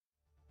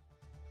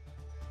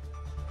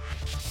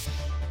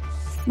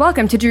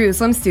Welcome to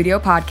Jerusalem Studio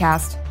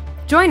Podcast.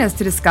 Join us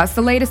to discuss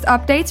the latest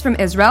updates from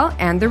Israel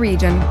and the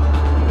region.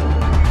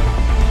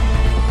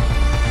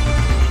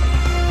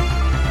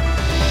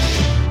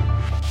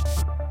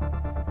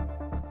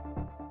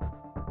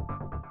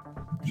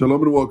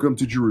 Shalom and welcome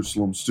to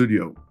Jerusalem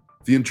Studio.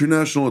 The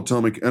International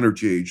Atomic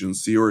Energy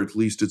Agency, or at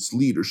least its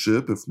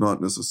leadership, if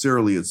not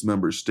necessarily its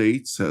member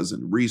states, has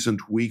in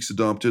recent weeks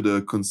adopted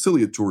a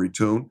conciliatory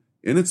tone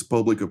in its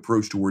public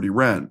approach toward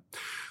Iran.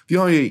 The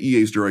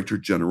IAEA's Director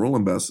General,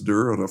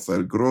 Ambassador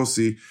Rafael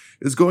Grossi,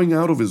 is going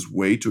out of his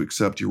way to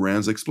accept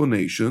Iran's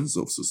explanations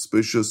of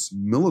suspicious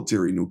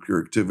military nuclear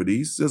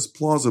activities as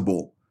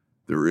plausible.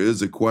 There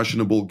is a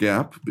questionable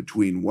gap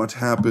between what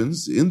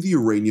happens in the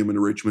uranium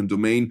enrichment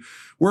domain,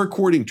 where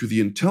according to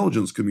the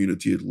intelligence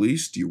community at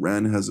least,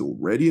 Iran has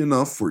already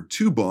enough for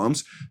 2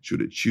 bombs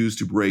should it choose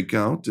to break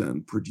out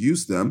and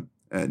produce them,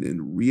 and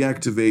in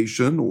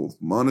reactivation of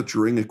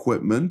monitoring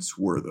equipment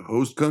where the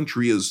host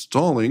country is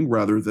stalling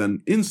rather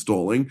than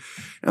installing,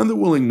 and the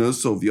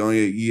willingness of the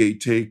IAEA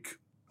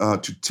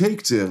to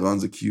take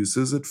Tehran's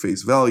accuses at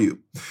face value.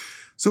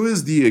 So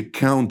is the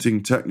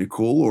accounting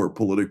technical or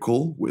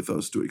political? With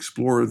us to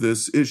explore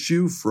this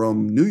issue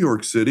from New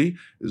York City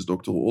is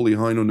Dr. Olli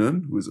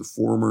Heinonen, who is a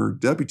former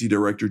Deputy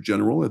Director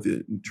General at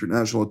the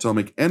International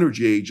Atomic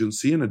Energy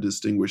Agency and a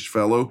distinguished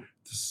fellow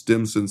at the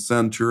Stimson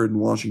Center in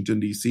Washington,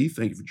 D.C.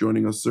 Thank you for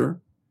joining us, sir.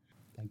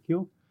 Thank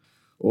you.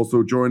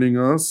 Also joining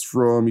us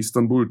from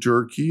Istanbul,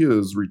 Turkey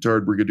is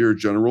retired Brigadier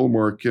General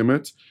Mark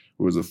Kimmitt,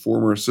 who is a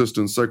former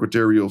Assistant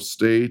Secretary of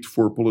State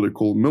for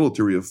Political and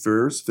Military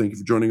Affairs. Thank you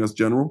for joining us,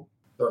 General.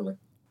 Certainly.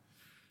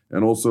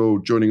 And also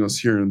joining us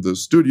here in the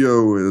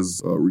studio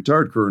is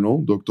retired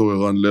Colonel Dr.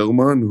 Eran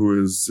Lerman,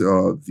 who is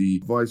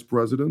the Vice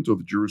President of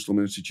the Jerusalem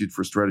Institute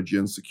for Strategy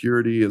and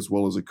Security, as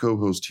well as a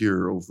co-host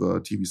here of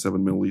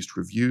TV7 Middle East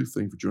Review.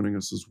 Thank you for joining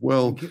us as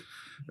well.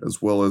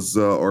 As well as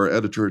our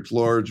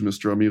editor-at-large,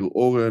 Mr. Amir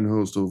Oren,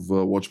 host of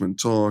Watchmen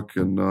Talk,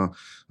 and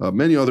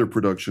many other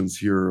productions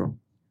here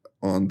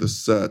on the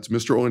set.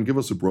 Mr. Oren, give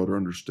us a broader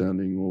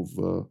understanding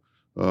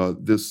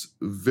of this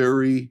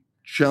very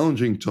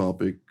challenging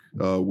topic,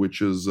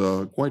 which is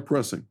quite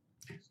pressing.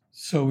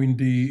 So in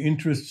the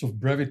interests of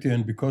brevity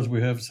and because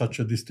we have such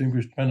a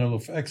distinguished panel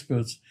of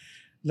experts,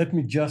 let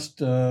me just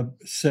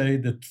say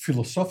that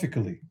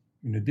philosophically,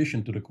 in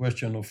addition to the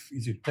question of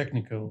is it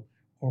technical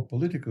or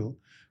political,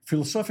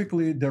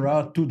 philosophically there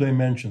are 2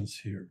 dimensions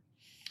here.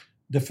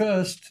 The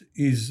first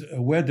is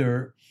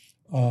whether,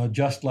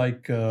 just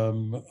like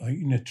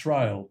in a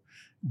trial,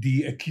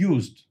 the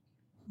accused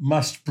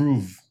must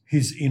prove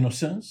his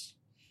innocence,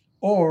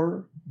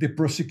 or the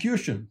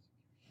prosecution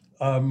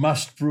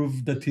must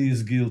prove that he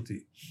is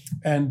guilty.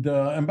 And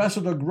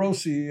Ambassador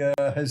Grossi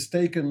has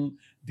taken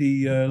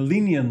the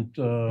lenient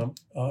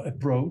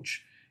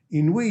approach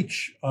in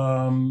which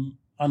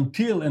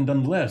until and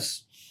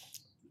unless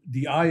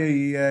the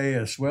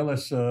IAEA as well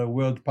as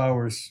world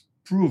powers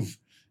prove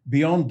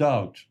beyond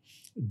doubt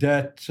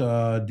that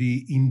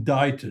the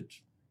indicted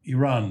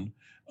Iran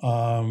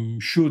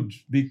should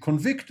be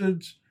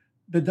convicted,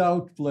 the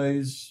doubt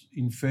plays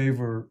in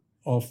favor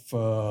of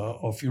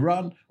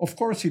Iran. Of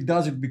course, he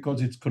does it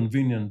because it's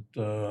convenient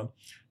to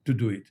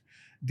do it.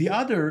 The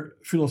other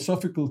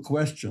philosophical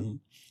question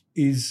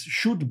is,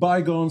 should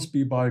bygones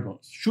be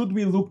bygones? Should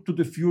we look to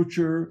the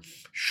future?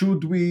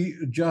 Should we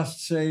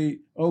just say,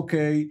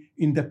 okay,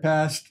 in the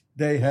past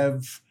they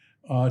have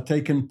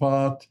taken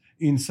part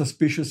in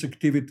suspicious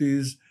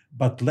activities,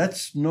 but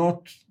let's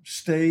not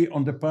stay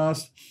on the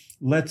past.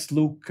 Let's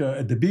look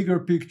at the bigger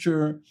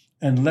picture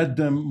and let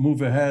them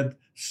move ahead,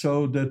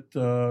 so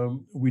that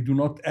we do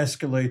not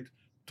escalate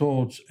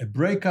towards a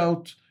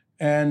breakout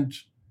and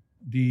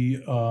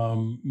the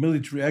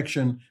military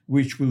action,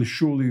 which will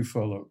surely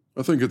follow.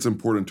 I think it's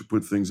important to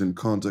put things in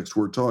context.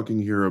 We're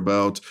talking here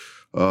about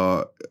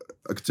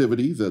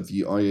activity that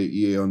the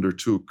IAEA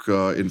undertook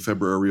in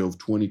February of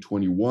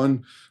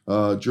 2021,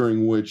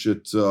 during which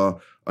it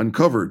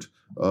uncovered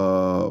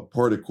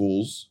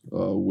particles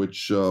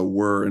which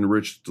were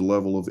enriched at the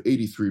level of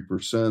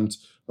 83%,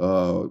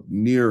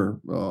 near,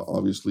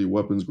 obviously,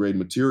 weapons-grade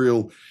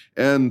material.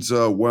 And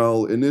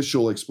while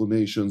initial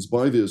explanations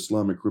by the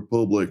Islamic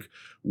Republic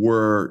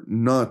were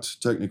not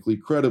technically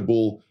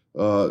credible,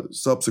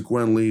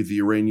 subsequently, the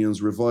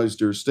Iranians revised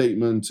their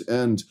statement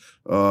and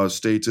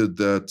stated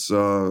that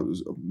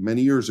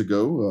many years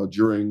ago,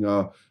 during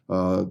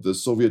the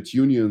Soviet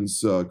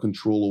Union's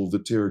control of the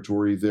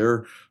territory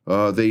there,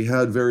 they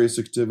had various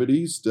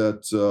activities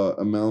that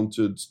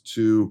amounted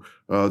to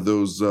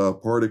those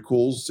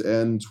particles.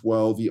 And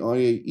while the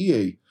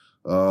IAEA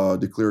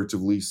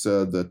declaratively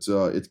said that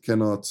it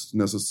cannot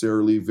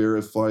necessarily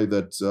verify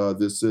that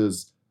this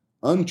is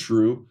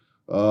untrue,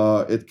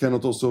 it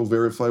cannot also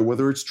verify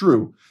whether it's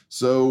true.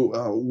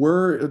 So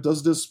where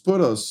does this put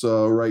us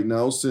right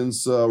now,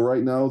 since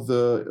right now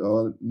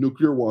the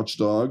nuclear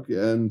watchdog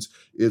and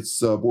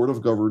its board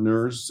of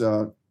governors,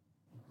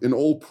 in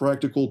all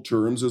practical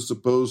terms, is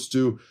supposed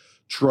to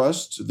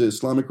trust the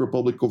Islamic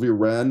Republic of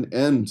Iran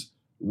and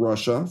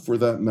Russia, for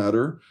that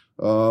matter,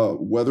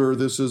 whether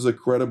this is a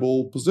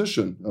credible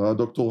position.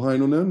 Dr.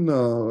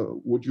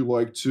 Heinonen, would you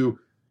like to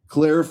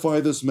clarify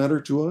this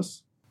matter to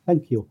us?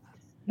 Thank you.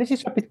 This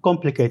is a bit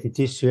complicated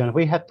issue, and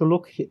we have to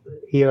look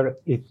here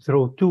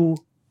through two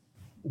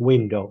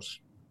windows.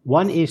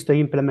 One is the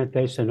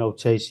implementation of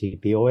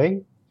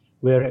JCPOA,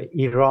 where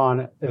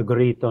Iran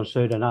agreed on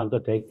certain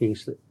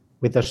undertakings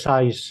with the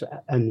size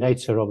and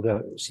nature of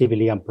the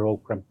civilian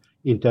program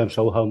in terms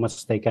of how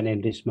much they can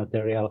enrich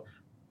material,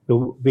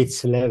 to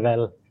which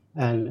level,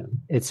 and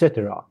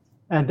etc.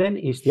 And then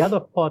is the other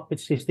part,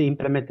 which is the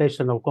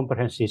implementation of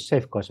Comprehensive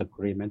Safeguards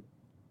Agreement,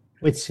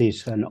 which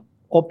is an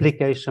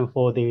obligation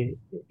for the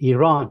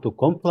Iran to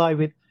comply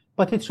with,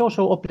 but it's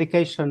also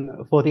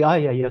obligation for the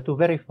IAEA to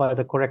verify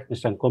the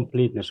correctness and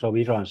completeness of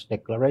Iran's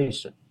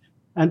declaration.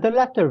 And the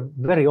latter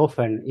very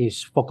often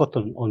is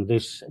forgotten on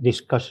this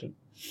discussion.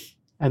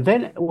 And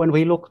then when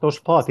we look at those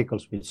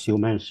particles which you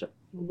mentioned,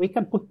 we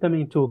can put them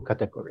in two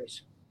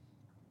categories.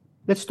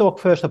 Let's talk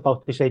first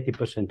about this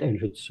 80%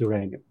 enriched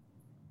uranium.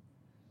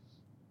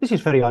 This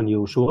is very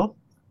unusual.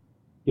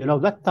 You know,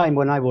 that time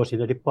when I was in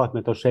the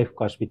Department of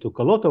Safeguards, we took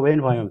a lot of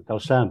environmental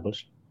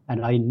samples,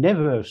 and I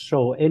never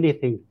saw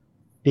anything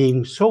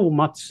being so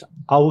much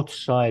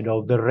outside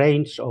of the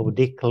range of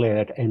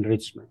declared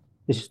enrichment.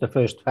 This is the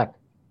first fact.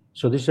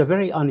 So this is a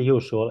very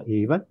unusual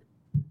event.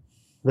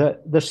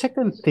 The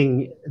second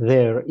thing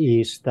there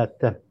is that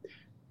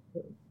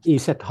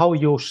how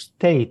you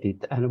state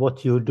it and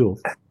what you do.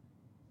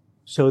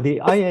 So the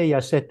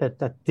IAEA said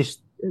that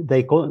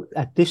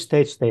at this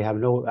stage they have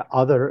no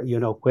other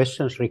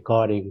questions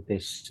regarding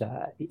this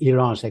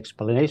Iran's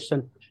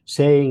explanation,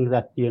 saying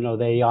that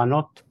they are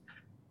not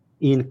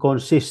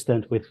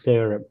inconsistent with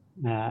their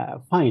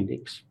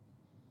findings.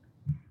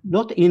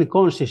 Not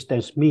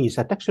inconsistent means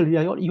that actually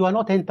you are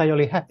not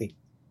entirely happy.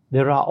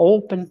 There are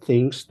open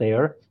things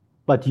there,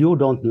 but you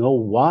don't know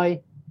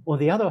why. On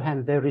the other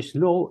hand, there is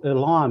no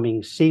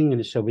alarming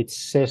signature which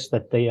says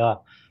that they are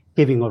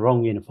giving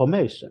wrong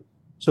information.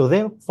 So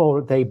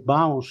therefore, they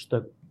bounced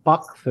the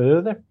buck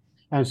further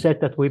and said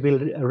that we will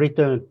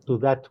return to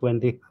that when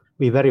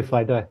we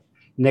verify the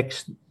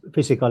next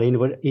physical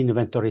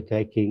inventory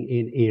taking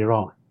in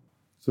Iran.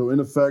 So in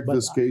effect,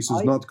 this case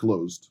is not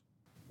closed.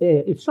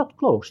 It's not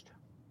closed.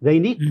 They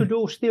need to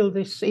do still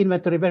this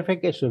inventory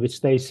verification,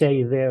 which they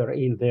say there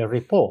in their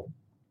report.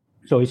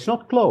 So it's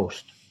not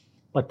closed.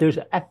 But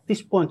at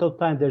this point of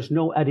time, there's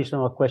no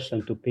additional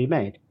question to be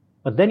made.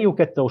 But then you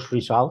get those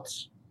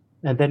results,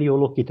 and then you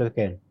look it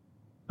again.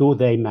 Do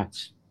they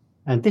match?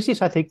 And this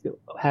is, I think,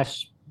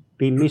 has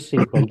been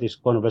missing from this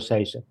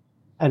conversation.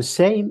 And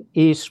same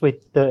is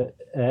with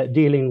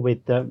dealing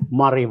with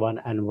Marivan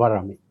and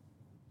Varamin.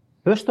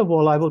 First of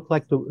all, I would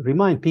like to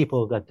remind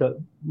people that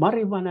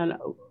Marivan and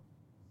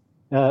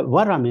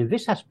Varamin,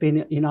 this has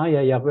been in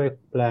IAEA work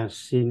plans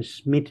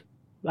since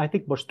I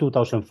think it was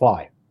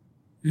 2005.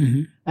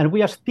 Mm-hmm. And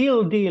we are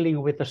still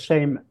dealing with the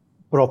same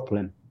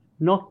problem.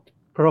 Not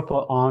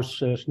proper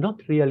answers,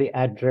 not really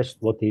addressed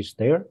what is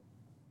there.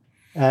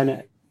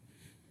 And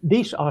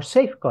these are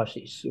safeguards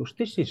issues.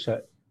 This is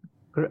a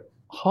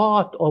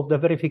heart of the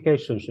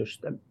verification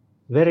system.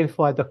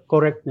 Verify the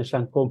correctness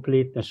and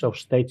completeness of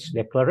state's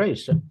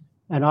declaration.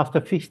 And after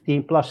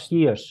 15 plus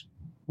years,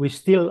 we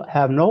still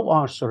have no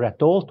answer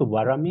at all to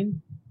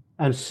Varamin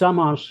and some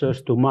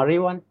answers to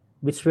Marivan,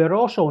 which were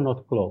also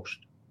not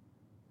closed.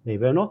 They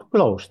were not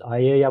closed.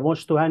 IAEA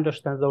wants to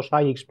understand those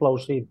high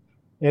explosive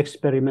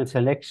experiments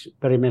and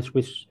experiments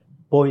which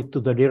point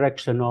to the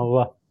direction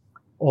of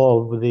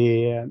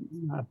the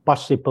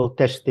possible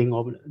testing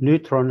of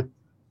neutron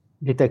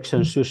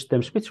detection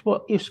systems, which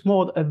is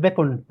more a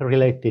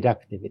weapon-related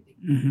activity.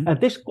 Mm-hmm. And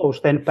this goes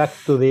then back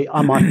to the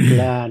Ahmad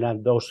plan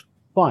and those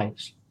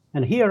files.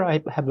 And here I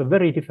have a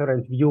very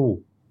different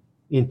view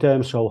in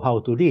terms of how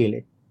to deal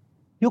it.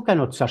 You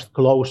cannot just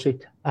close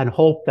it and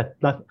hope that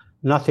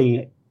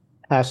nothing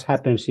has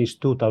happened since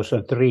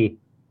 2003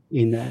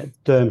 in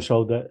terms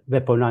of the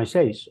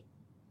weaponization.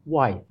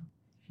 Why?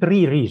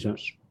 3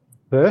 reasons.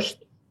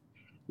 First,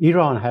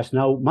 Iran has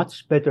now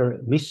much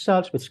better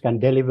missiles which can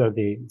deliver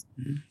the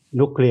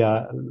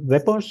nuclear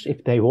weapons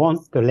if they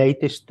want. The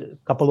latest,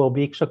 couple of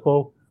weeks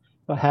ago,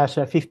 has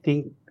a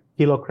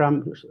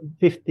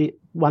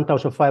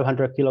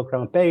 1,500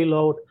 kilogram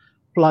payload,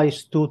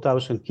 flies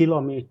 2,000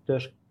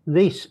 kilometers.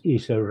 This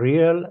is a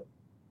real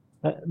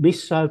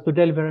missile to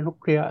deliver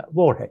nuclear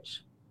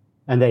warheads.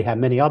 And they have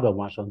many other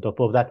ones on top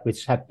of that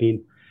which have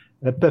been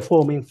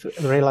performing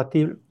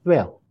relatively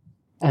well.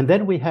 And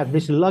then we have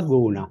this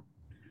Laguna,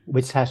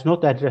 which has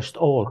not addressed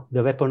all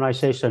the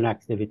weaponization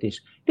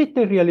activities. Did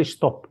they really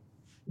stop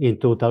in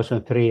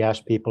 2003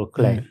 as people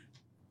claim?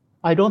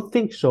 I don't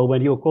think so.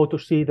 When you go to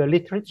see the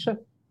literature,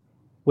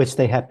 which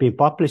they have been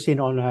publishing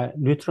on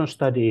neutron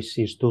studies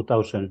since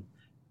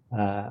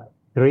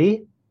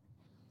 2003,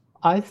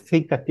 I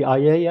think that the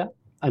IAEA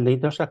and the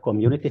international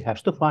community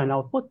has to find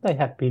out what they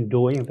have been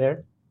doing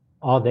there.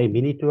 Are they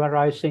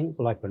miniaturizing,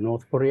 like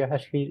North Korea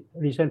has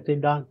recently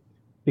done?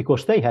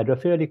 Because they had a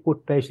fairly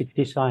good basic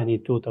design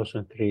in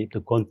 2003 to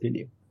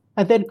continue.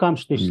 And then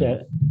comes this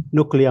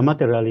nuclear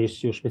material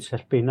issues, which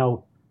has been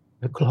now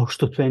close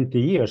to 20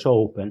 years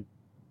open.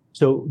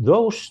 So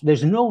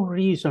there's no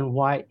reason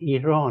why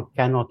Iran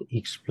cannot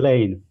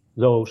explain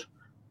those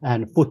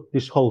and put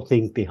this whole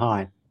thing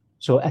behind.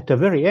 So at the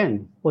very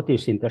end, what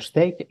is in the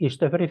stake is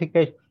the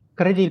verification,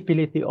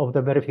 credibility of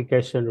the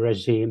verification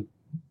regime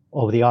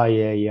of the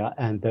IAEA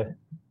and the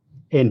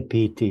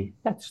NPT.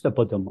 That's the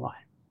bottom line.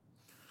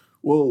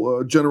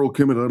 Well, General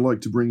Kimmett, I'd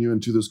like to bring you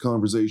into this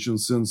conversation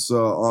since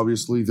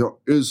obviously there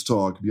is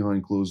talk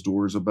behind closed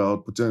doors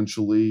about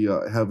potentially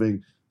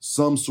having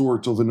some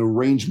sort of an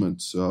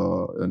arrangement,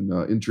 an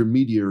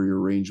intermediary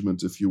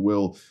arrangement, if you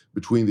will,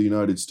 between the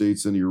United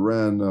States and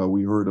Iran.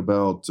 We heard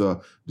about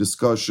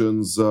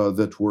discussions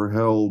that were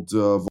held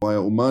via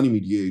Omani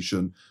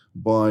mediation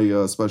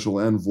by Special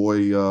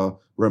Envoy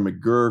Remy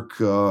Girk,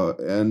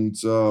 and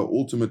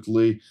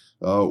ultimately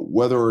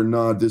whether or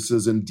not this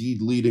is indeed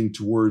leading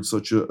towards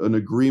such an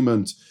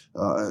agreement.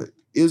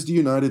 Is the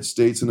United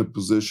States in a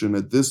position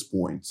at this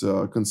point,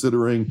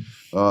 considering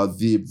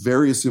the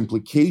various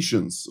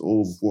implications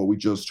of what we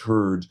just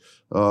heard,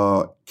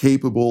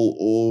 capable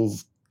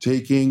of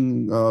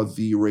taking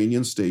the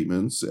Iranian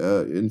statements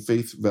in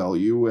face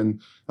value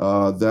and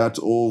that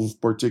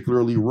of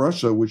particularly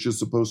Russia, which is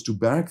supposed to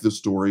back the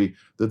story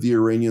that the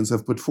Iranians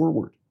have put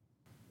forward?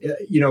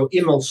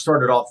 Emil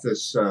started off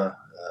this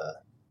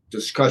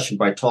discussion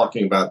by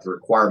talking about the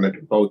requirement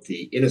of both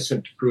the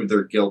innocent to prove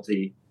they're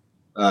guilty,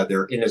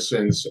 their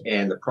innocence,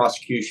 and the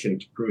prosecution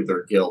to prove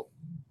their guilt.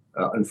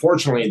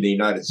 Unfortunately, in the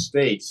United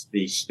States,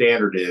 the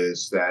standard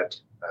is that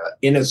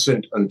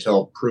innocent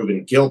until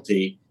proven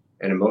guilty,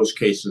 and in most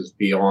cases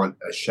beyond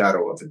a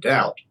shadow of a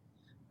doubt.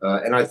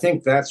 And I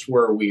think that's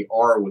where we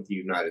are with the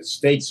United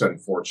States,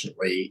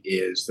 unfortunately,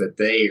 is that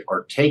they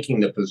are taking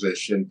the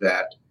position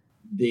that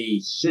the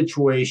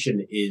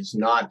situation is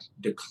not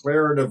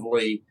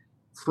declaratively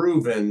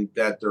proven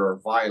that there are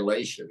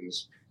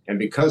violations. And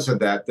because of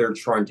that, they're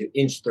trying to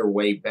inch their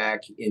way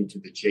back into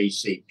the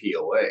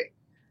JCPOA.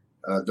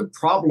 The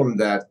problem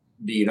that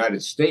the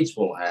United States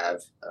will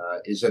have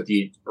is that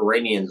the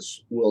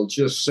Iranians will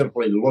just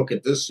simply look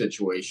at this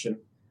situation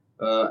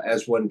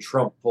as when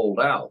Trump pulled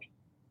out.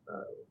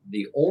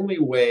 The only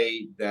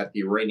way that the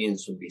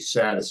Iranians will be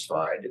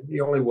satisfied, and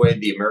the only way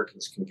the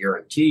Americans can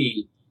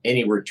guarantee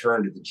any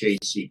return to the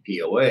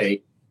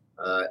JCPOA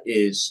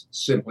is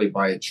simply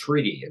by a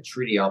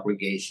treaty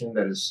obligation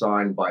that is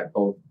signed by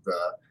both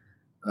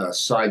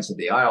sides of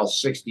the aisle,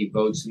 60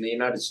 votes in the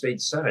United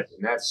States Senate,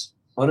 and that's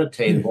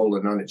unattainable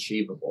and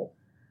unachievable.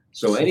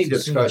 So any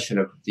discussion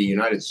of the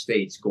United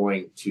States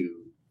going to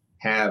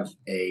have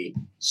a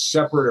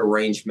separate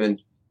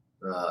arrangement,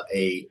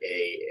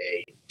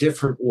 a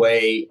different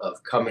way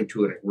of coming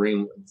to an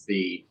agreement with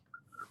the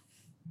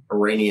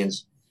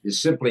Iranians, is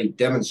simply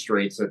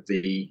demonstrates that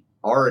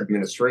our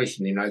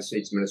administration, the United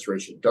States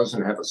administration,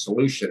 doesn't have a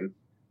solution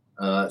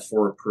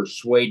for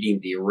persuading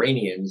the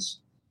Iranians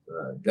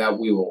that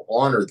we will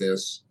honor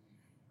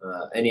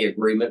any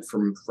agreement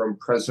from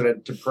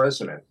president to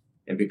president.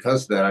 And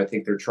because of that, I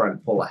think they're trying to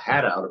pull a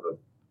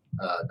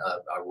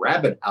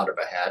rabbit out of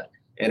a hat,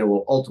 and it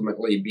will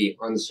ultimately be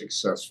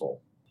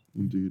unsuccessful.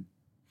 Indeed.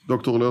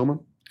 Dr.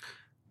 Lerman?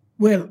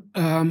 Well,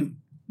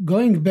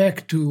 going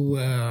back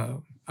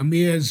to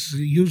Amir's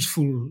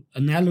useful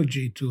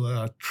analogy to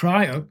a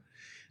trial,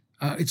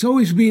 it's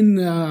always been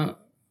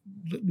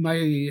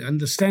my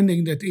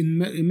understanding that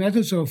in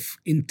matters of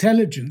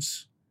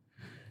intelligence,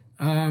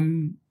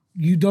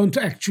 you don't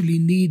actually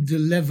need the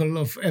level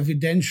of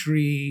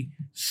evidentiary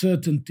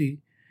certainty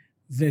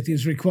that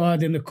is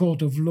required in a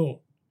court of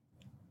law.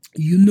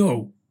 You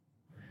know,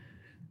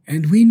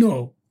 and we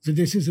know that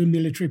this is a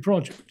military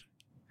project.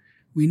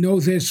 We know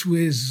this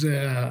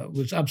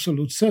with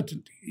absolute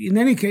certainty. In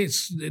any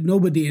case,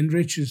 nobody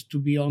enriches to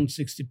beyond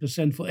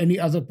 60% for any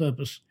other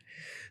purpose.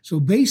 So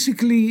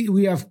basically,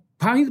 we have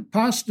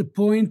passed the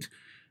point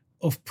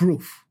of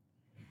proof.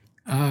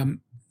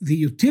 The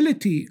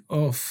utility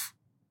of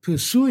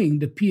pursuing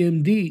the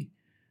PMD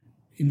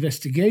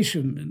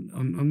investigation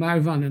on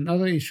Iran and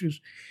other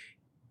issues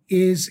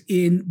is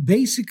in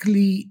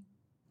basically,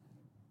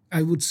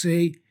 I would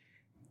say,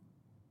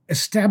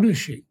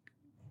 establishing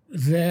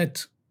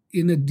that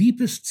in the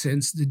deepest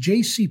sense, the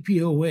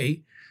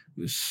JCPOA,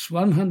 with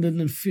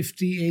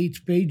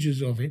 158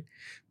 pages of it,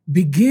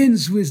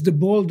 begins with the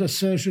bold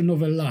assertion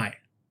of a lie,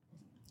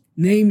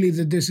 namely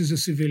that this is a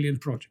civilian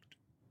project.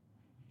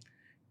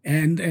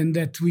 And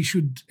that we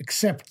should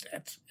accept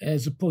that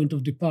as a point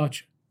of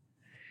departure.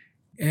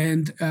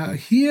 And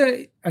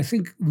here, I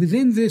think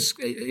within this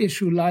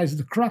issue lies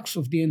the crux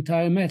of the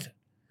entire matter,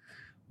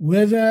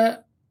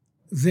 whether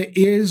there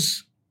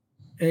is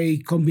a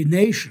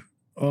combination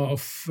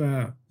of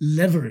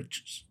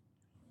leverages,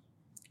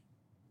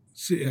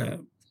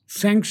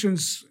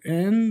 sanctions,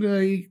 and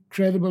a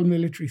credible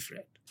military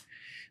threat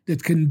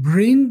that can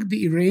bring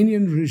the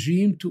Iranian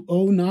regime to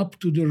own up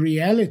to the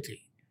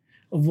reality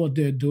of what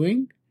they're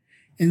doing,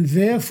 and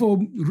therefore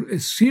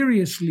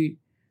seriously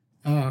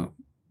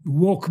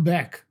walk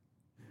back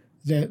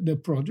the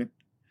project,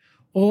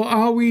 Or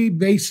are we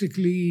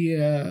basically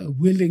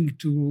willing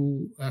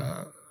to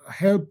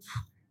help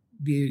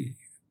the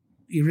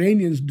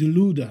Iranians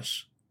delude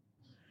us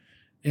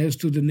as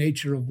to the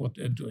nature of what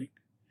they're doing?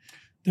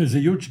 There's a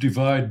huge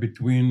divide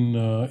between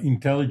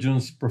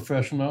intelligence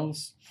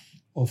professionals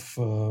of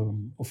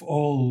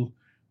all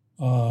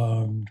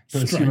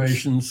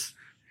persuasions,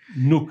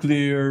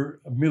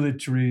 nuclear,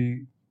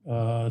 military,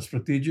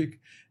 strategic,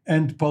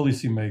 and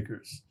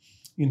policymakers.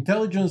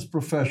 Intelligence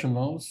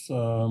professionals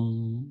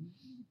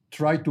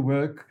try to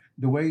work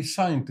the way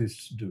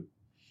scientists do,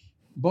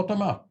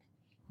 bottom up.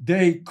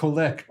 They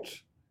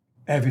collect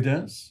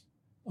evidence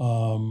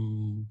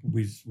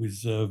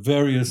with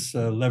various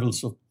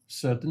levels of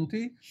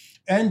certainty,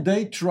 and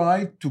they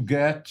try to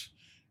get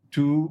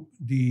to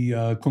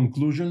the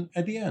conclusion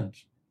at the end.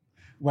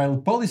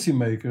 While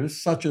policymakers,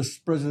 such as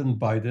President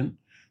Biden,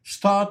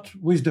 start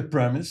with the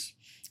premise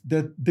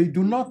that they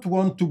do not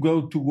want to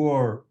go to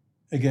war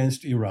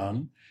against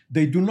Iran,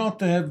 they do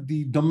not have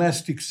the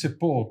domestic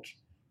support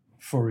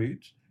for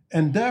it,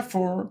 and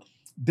therefore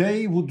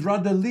they would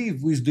rather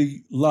live with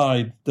the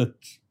lie that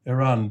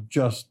Iran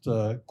just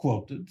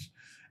quoted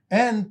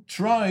and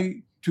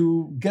try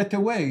to get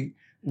away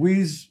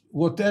with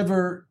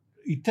whatever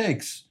it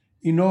takes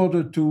in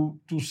order to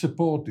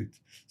support it.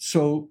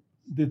 So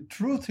the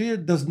truth here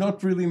does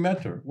not really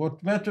matter.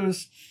 What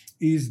matters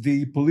is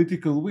the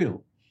political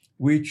will,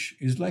 which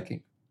is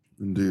lacking.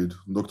 Indeed.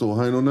 Dr.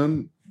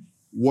 Heinonen,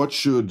 what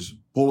should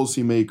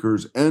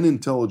policymakers and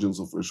intelligence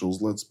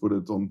officials, let's put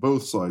it on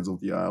both sides of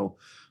the aisle,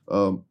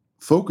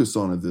 focus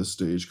on at this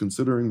stage,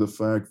 considering the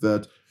fact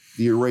that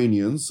the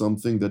Iranians,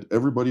 something that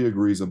everybody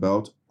agrees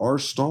about, are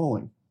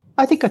stalling?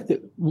 I think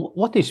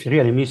what is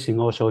really missing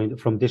also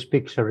from this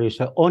picture is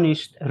an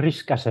honest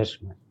risk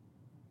assessment.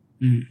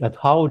 That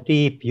how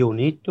deep you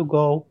need to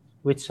go,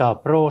 which are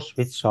pros,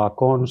 which are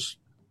cons,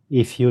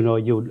 if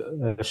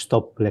you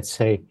stop, let's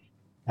say,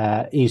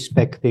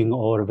 inspecting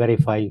or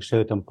verifying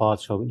certain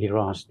parts of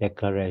Iran's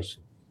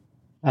declaration.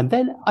 And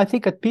then I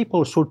think that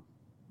people should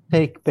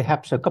take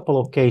perhaps a couple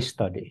of case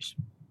studies.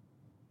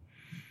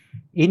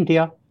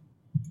 India,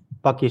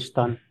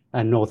 Pakistan,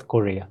 and North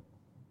Korea,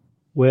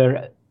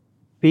 where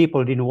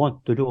people didn't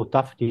want to do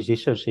tough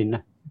decisions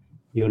in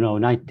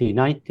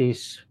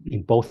 1990s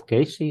in both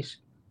cases.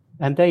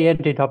 And they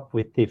ended up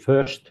with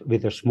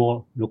a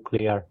small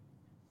nuclear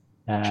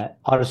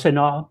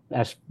arsenal,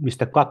 as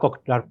Mr.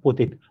 Kakokdar put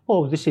it.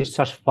 Oh, this is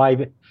just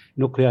 5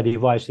 nuclear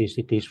devices.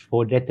 It is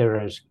for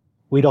deterrence.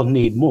 We don't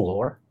need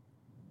more.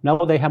 Now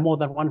they have more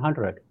than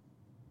 100.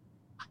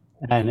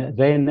 And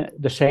then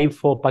the same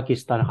for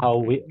Pakistan,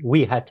 how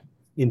we had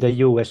in the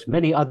US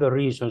many other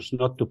reasons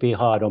not to be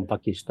hard on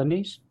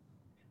Pakistanis.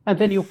 And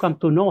then you come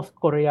to North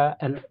Korea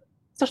and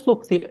just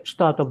look at the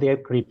start of the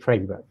agreed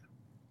framework.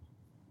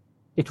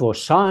 It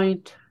was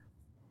signed,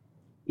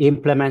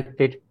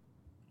 implemented,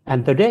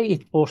 and the day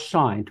it was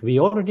signed, we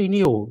already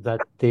knew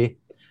that the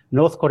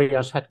North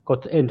Koreans had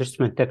got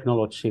enrichment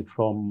technology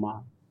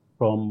from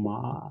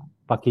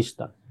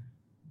Pakistan.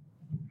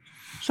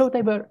 So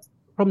they were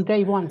from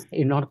day one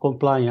in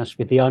non-compliance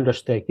with the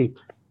undertaking,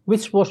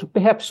 which was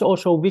perhaps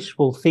also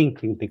wishful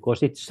thinking,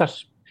 because it's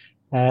just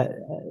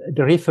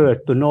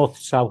referred to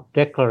North-South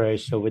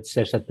Declaration, which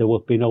says that there will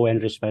be no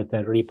enrichment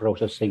and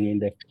reprocessing in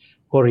the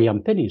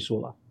Korean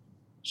Peninsula.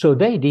 So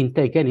they didn't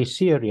take any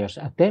serious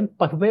attempt,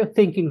 but we're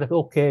thinking that,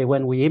 okay,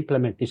 when we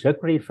implement this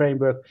agreed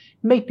framework,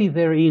 maybe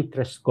their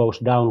interest goes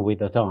down with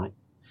the time.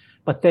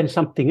 But then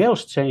something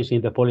else changed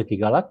in the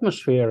political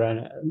atmosphere,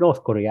 and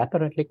North Korea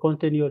apparently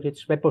continued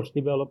its weapons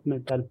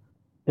development and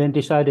then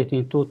decided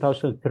in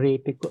 2003,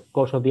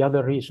 because of the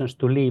other reasons,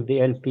 to leave the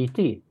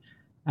NPT.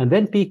 And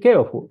then be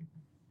careful.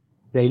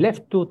 They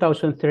left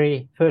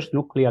 2003, first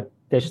nuclear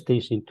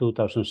tests in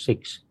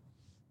 2006.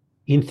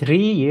 In 3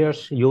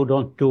 years, you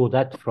don't do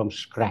that from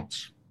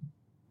scratch.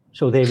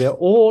 So they were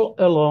all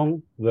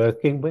along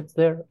working with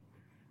their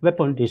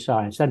weapon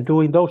designs and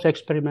doing those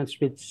experiments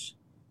which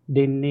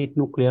didn't need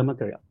nuclear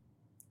material.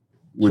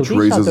 Which so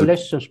these are the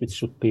lessons which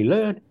should be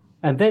learned,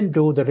 and then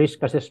do the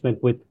risk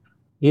assessment with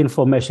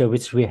information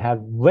which we have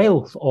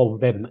wealth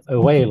of them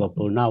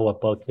available now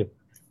about the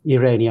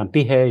Iranian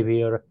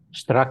behavior,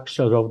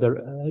 structure of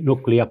the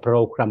nuclear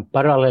program,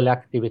 parallel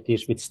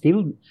activities which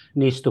still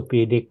needs to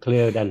be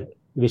declared and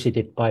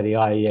visited by the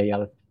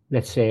IAEA,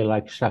 let's say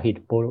like Shahid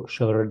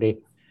Shordi,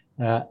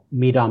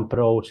 Midan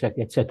project,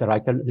 etc. I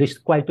can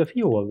list quite a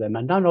few of them,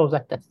 and none of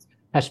that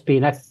has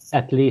been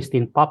at least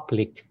in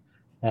public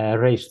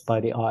raised by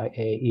the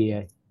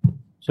IAEA.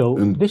 So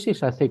this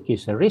is, I think,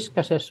 is a risk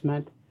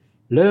assessment,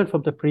 learn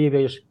from the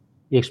previous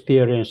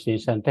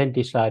experiences, and then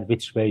decide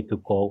which way to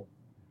go.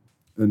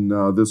 And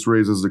this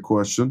raises the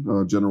question,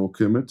 General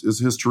Kimmett, is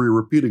history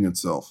repeating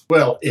itself?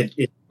 Well,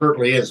 it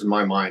certainly is in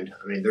my mind.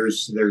 I mean,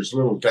 there's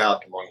little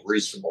doubt among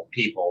reasonable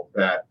people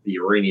that the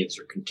Iranians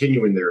are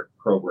continuing their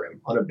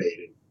program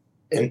unabated,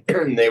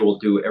 and they will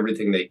do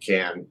everything they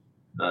can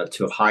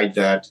to hide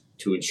that,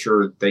 to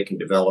ensure that they can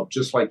develop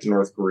just like the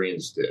North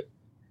Koreans did.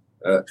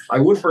 I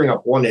would bring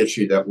up one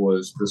issue that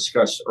was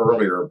discussed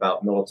earlier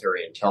about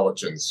military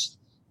intelligence.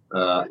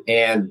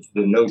 and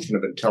the notion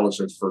of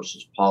intelligence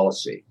versus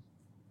policy.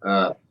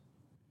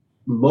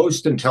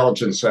 Most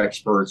intelligence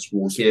experts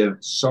will give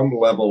some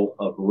level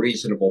of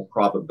reasonable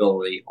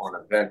probability on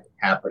an event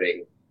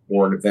happening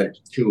or an event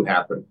to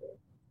happen.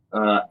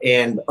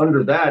 And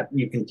under that,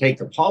 you can take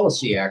the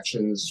policy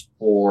actions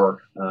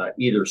for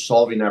either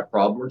solving that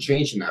problem or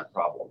changing that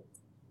problem.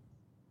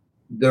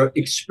 The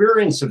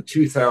experience of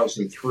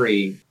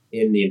 2003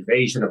 in the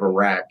invasion of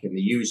Iraq and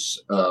the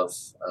use of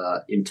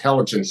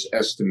intelligence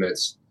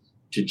estimates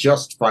to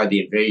justify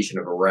the invasion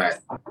of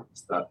Iraq,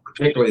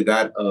 particularly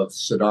that of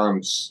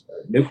Saddam's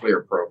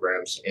nuclear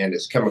programs and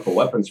his chemical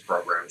weapons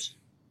programs,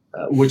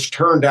 which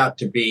turned out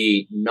to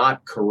be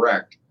not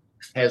correct,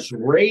 has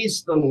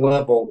raised the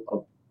level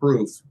of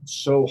proof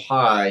so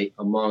high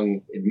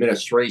among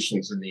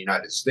administrations in the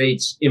United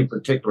States, in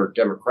particular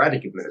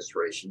Democratic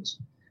administrations,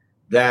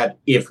 that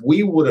if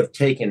we would have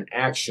taken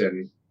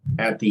action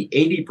at the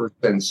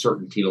 80%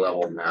 certainty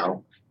level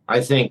now,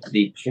 I think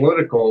the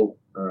political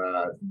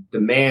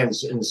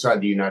demands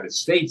inside the United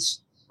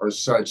States are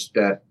such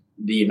that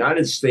the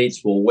United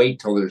States will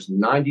wait till there's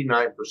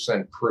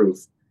 99% proof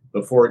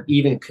before it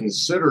even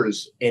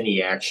considers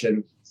any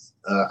action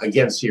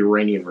against the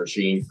Iranian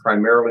regime,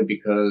 primarily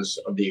because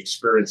of the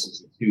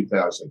experiences of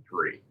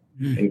 2003.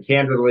 And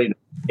candidly,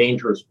 a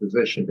dangerous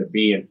position to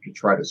be in to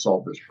try to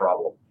solve this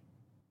problem.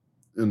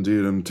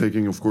 Indeed, and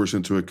taking, of course,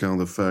 into account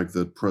the fact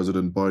that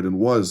President Biden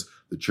was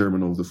the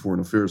chairman of the Foreign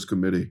Affairs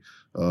Committee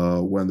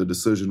when the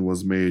decision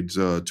was made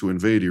to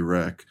invade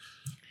Iraq.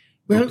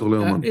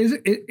 Well,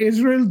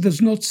 Israel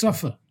does not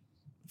suffer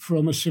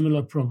from a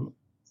similar problem.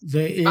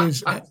 There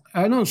is,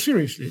 I know,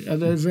 seriously,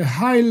 there's a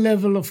high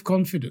level of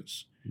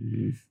confidence.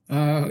 In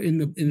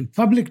the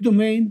public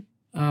domain,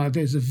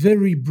 there's a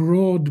very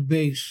broad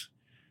base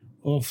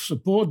of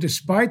support,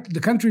 despite the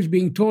countries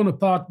being torn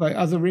apart by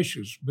other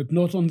issues, but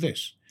not on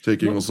this.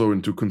 Taking also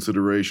into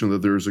consideration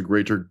that there is a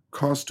greater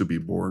cost to be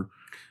borne.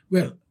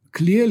 Well,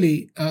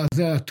 clearly,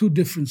 there are two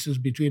differences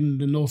between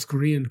the North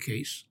Korean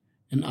case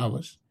and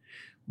ours.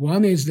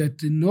 One is that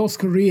the North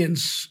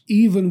Koreans,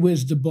 even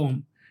with the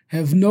bomb,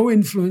 have no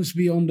influence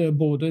beyond their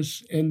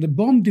borders, and the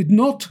bomb did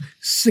not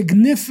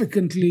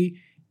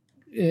significantly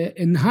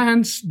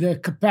enhance their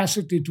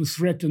capacity to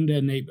threaten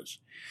their neighbors.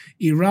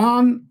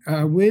 Iran,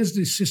 with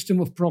the system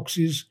of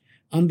proxies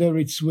under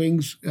its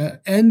wings,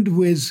 and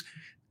with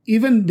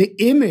even the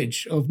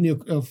image of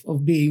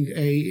being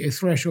a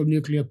threshold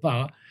nuclear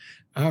power,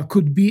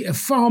 could be a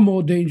far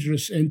more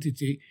dangerous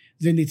entity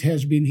than it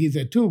has been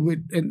hitherto,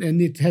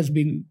 and it has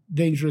been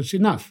dangerous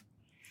enough.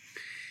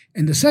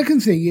 And the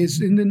second thing is,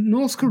 in the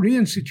North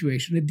Korean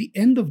situation, at the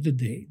end of the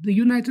day, the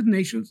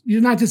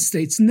United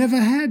States never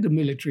had a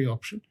military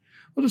option,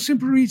 for the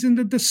simple reason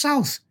that the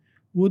South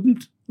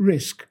wouldn't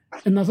risk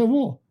another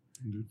war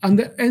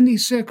under any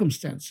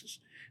circumstances.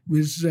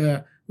 With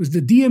the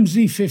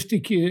DMZ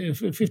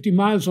 50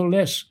 miles or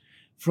less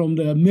from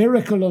the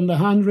Miracle on the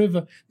Han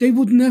River, they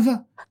would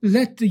never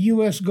let the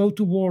U.S. go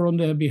to war on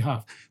their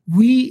behalf.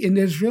 We in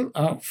Israel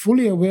are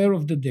fully aware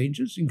of the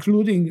dangers,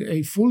 including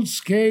a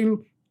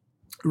full-scale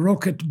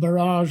rocket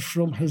barrage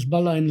from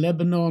Hezbollah in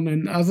Lebanon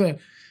and other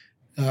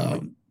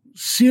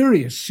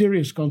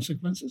serious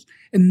consequences.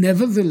 And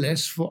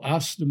nevertheless, for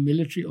us, the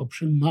military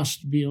option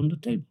must be on the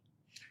table.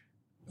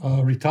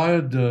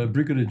 Retired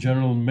Brigadier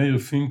General Meir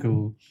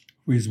Finkel,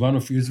 who is one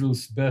of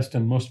Israel's best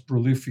and most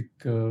prolific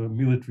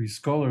military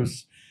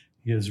scholars,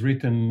 he has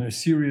written a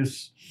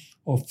series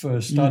of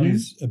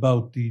studies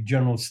about the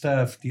General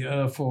Staff, the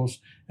Air Force,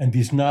 and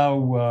is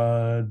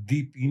now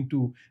deep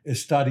into a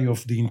study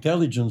of the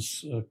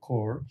Intelligence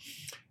Corps,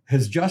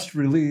 has just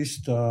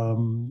released a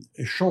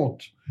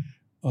short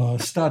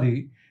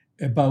study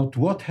about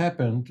what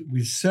happened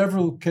with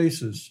several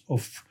cases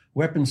of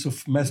weapons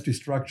of mass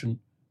destruction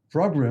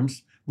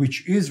programs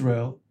which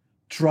Israel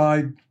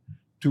tried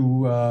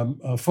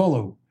to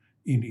follow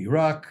in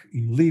Iraq,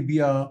 in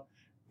Libya,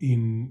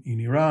 in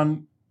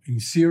Iran, in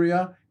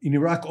Syria, in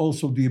Iraq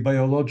also the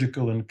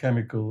biological and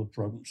chemical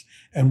programs.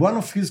 And one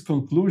of his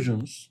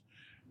conclusions,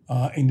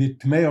 and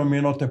it may or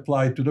may not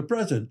apply to the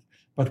present,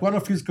 but one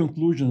of his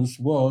conclusions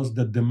was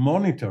that the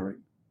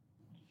monitoring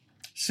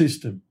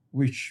system,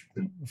 which,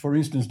 for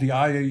instance, the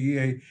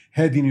IAEA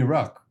had in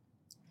Iraq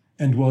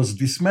and was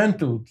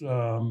dismantled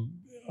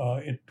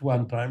at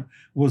one time,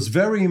 was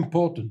very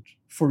important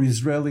for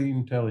Israeli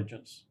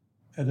intelligence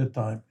at the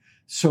time.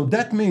 So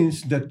that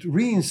means that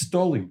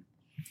reinstalling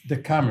the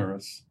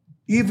cameras,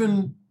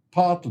 even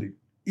partly,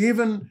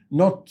 even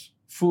not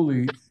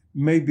fully,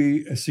 may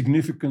be a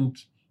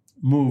significant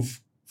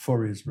move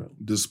for Israel.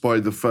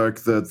 Despite the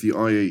fact that the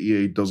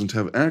IAEA doesn't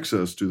have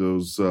access to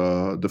those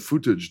the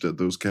footage that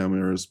those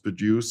cameras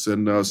produce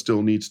and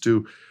still needs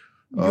to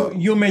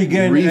you may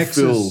gain refill.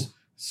 access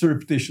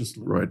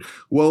surreptitiously. Right.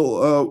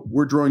 Well,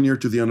 we're drawing near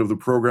to the end of the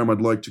program.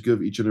 I'd like to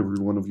give each and every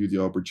one of you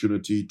the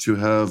opportunity to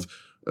have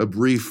a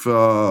brief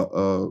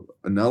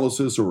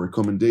analysis or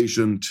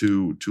recommendation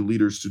to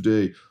leaders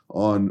today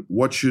on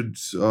what should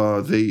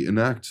they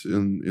enact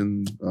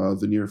in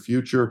the near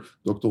future.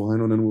 Dr.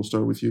 Heinonen, we'll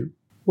start with you.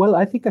 Well,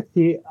 I think that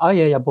the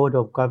IAEA Board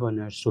of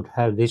Governors should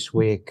have this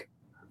week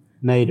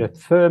made a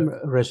firm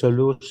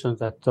resolution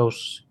that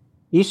those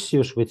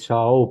issues which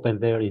are open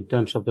there in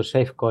terms of the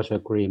safeguards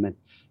agreement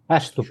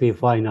has to be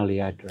finally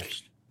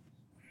addressed.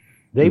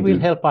 They will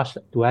help us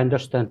to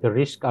understand the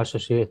risk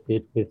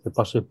associated with the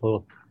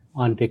possible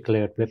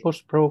undeclared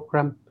weapons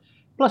program.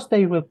 Plus,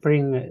 they will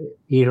bring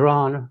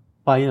Iran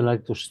finally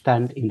to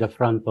stand in the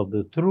front of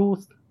the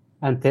truth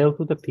and tell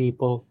to the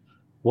people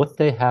what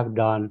they have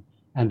done.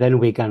 And then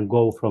we can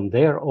go from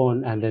there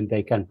on, and then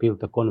they can build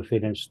the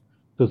confidence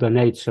to the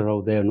nature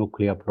of their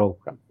nuclear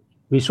program.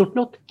 We should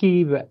not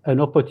give an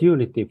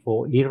opportunity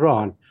for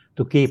Iran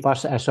to keep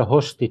us as a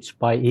hostage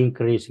by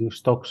increasing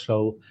stocks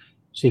of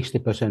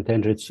 60%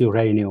 enriched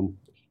uranium,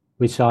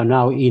 which are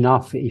now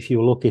enough. If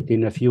you look at it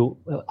in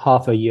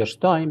half a year's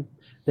time,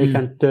 they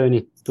can turn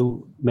it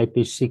to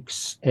maybe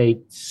 6,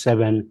 8,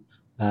 7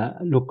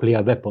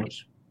 nuclear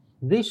weapons.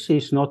 This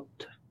is not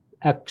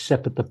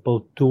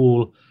acceptable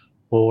tool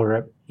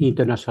for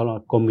international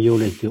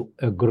community to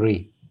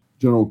agree.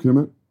 General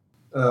Kimmett?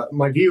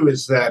 My view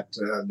is that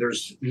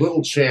there's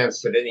little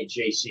chance that any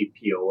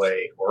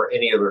JCPOA or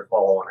any other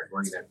follow-on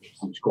agreement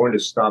is going to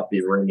stop the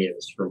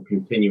Iranians from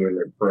continuing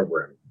their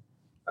program.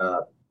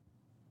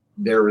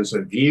 There is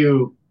a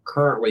view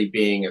currently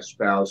being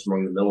espoused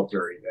among the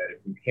military that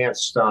if you can't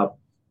stop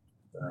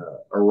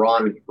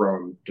Iran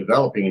from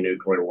developing a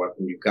nuclear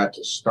weapon, you've got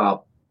to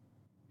stop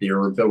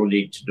their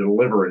ability to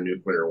deliver a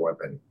nuclear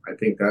weapon. I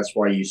think that's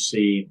why you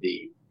see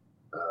the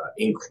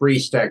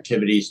increased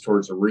activities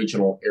towards a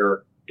regional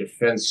air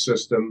defense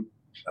system,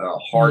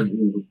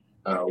 hardened,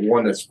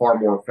 one that's far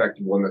more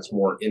effective, one that's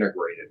more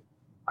integrated.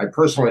 I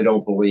personally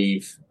don't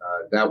believe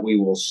that we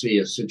will see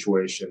a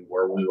situation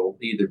where we will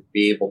either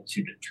be able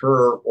to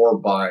deter or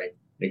by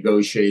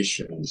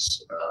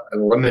negotiations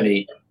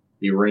eliminate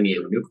the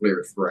Iranian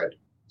nuclear threat.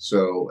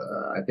 So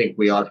I think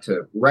we ought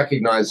to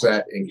recognize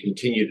that and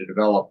continue to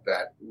develop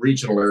that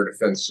regional air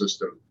defense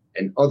system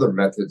and other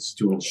methods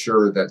to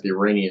ensure that the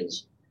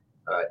Iranians,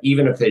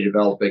 even if they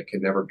develop it,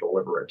 can never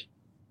deliver it.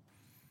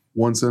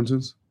 One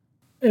sentence?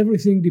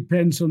 Everything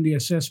depends on the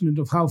assessment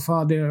of how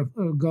far they're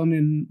gone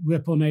in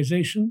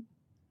weaponization.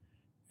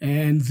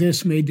 And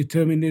this may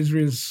determine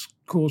Israel's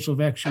course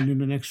of action in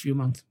the next few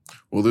months.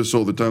 Well, this is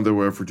all the time that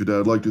we have for today.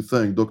 I'd like to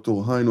thank Dr.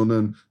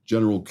 Heinonen,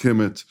 General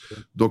Kimmett,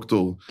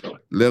 Dr.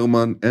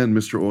 Lerman, and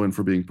Mr. Oren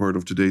for being part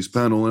of today's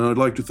panel. And I'd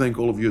like to thank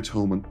all of you at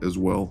home as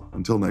well.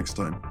 Until next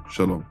time,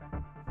 shalom.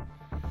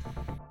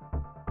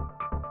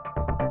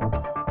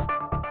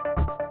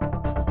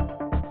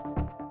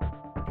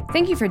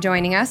 Thank you for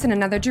joining us in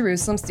another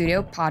Jerusalem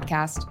Studio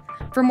podcast.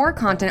 For more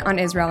content on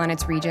Israel and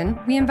its region,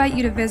 we invite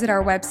you to visit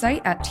our website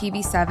at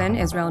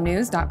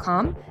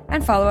tv7israelnews.com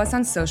and follow us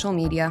on social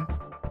media.